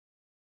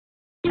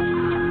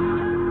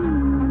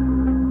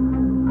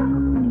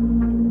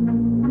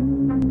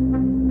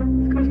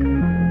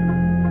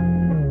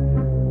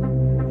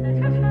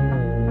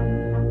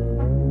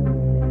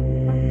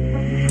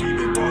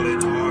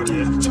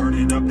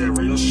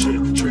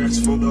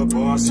for the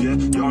boss, yeah.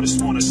 Y'all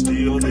just wanna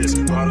steal this.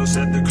 Bottles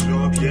at the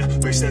club, yeah.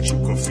 Ways that you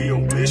can feel,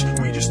 bitch.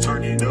 We just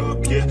turn it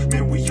up, yeah.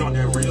 Man, we on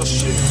that real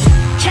shit.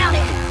 Count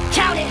it,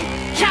 count it,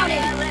 count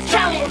it,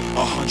 count it.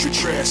 100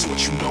 tracks, what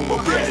you know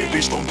about it,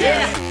 bitch, don't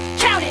get it.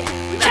 Count it,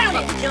 count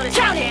it,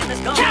 count it,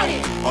 count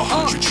it.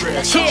 100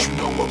 tracks, what you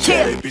know about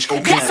it, bitch, go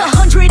get it. That's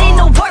 100 in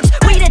the works.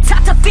 We the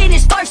top to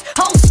finish first.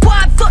 Whole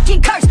squad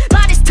fucking cursed.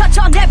 Lightest touch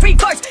on every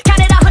verse.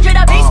 Counted 100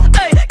 a piece,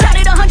 ayy.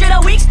 Counted 100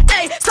 a weeks,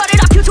 ayy. Started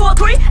off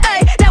Q203,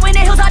 ayy. Now in the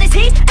hills all this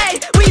heat, ayy.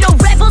 We the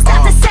rebels,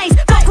 not the saints.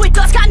 Fuck with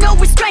us, got no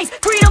restraints.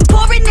 Freedom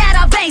pouring out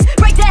our veins.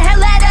 Break the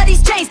hell out of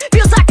these chains.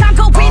 Feels like I'm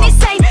going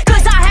insane,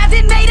 cause I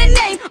haven't made a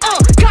name.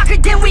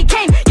 Conquered, then we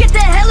came. Get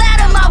the hell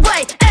out of my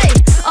way, ayy.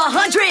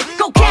 100,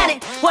 go count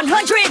it.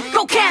 100,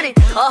 go count it.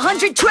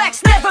 100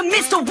 tracks, never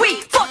missed a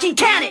week. Fucking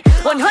count it.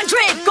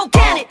 100, go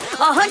count it.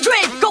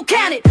 100, go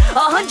count it.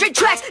 100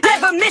 tracks,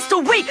 never missed a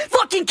week.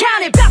 Fucking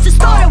count it. About to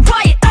start a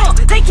riot.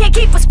 They can't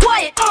keep us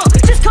quiet.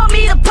 Just call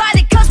me the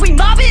pilot, cause we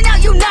mobbing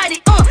out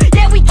united.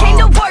 Yeah, we came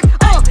to work.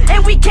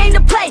 And we came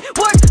to play.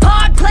 Work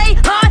hard, play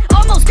hard,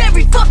 almost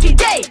every fucking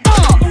day.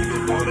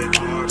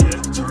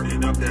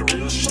 Turning up that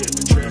real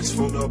shit. Tracks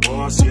for the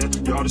boss, yeah.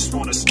 Y'all just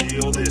wanna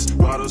steal this.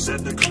 Bottles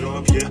at the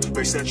club, yeah.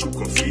 Bass that you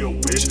can feel,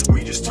 bitch.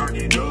 We just turn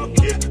it up,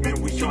 yeah.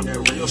 Man, we on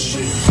that real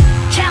shit.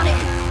 Count it,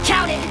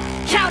 count it,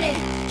 count it,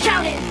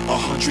 count it.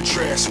 100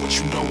 tracks, what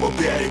you know about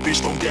it,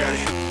 bitch, don't get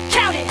it.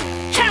 Count it,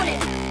 count it,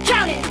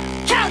 count it,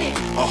 count it.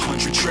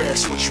 100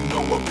 tracks, what you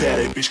know about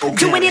it, bitch, go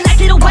get it. Doing it like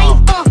Lil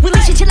Wayne, we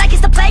listen shit like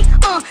it's the play.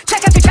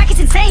 Track after track, it's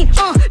insane.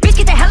 Bitch,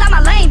 get the hell out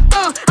my lane.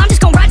 I'm just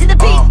gon' ride to the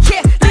beat,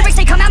 yeah. Lyrics,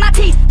 they come out my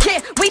teeth,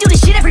 yeah. We do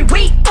this shit every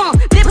week,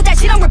 then put that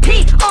shit on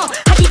repeat,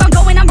 I keep on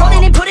going, I'm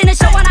rolling and putting a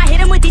show on. I hit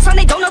them with these songs,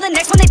 they don't know the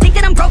next one. They think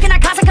that I'm broken, I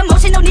cause a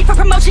commotion. No need for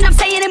promotion, I'm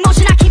staying in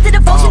motion. I keep the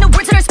devotion, the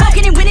words that are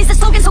spoken. And when is the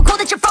slogan so cold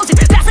that you're frozen?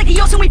 Fast like the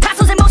ocean, we pass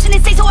those emotions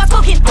and say so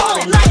outspoken.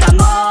 Like I'm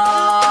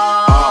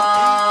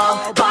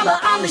Obama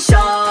on the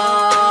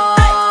show,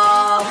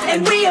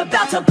 and we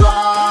about to blow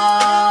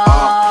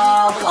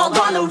all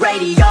on the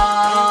radio.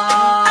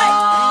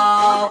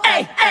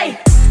 Hey, hey,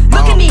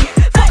 look at me,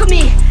 fuck with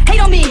me, hate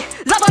on me,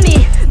 love on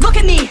me. Look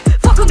at me,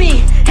 fuck with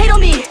me, hate on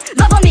me,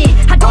 love on me.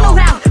 I don't know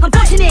how I'm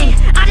functioning,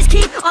 I just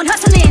keep on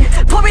hustling.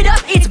 Pour it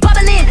up, it's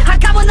bubbling. I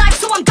got one life,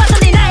 so I'm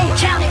guzzling. Hey,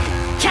 count it,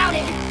 count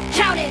it,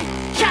 count it,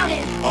 count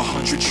it.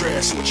 100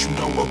 tracks, what you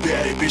know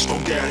about it, bitch,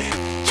 don't get it.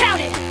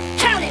 Count it,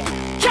 count it,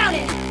 count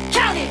it,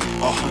 count it.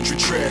 100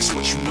 tracks,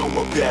 what you know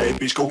about it,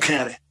 bitch, go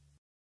count it.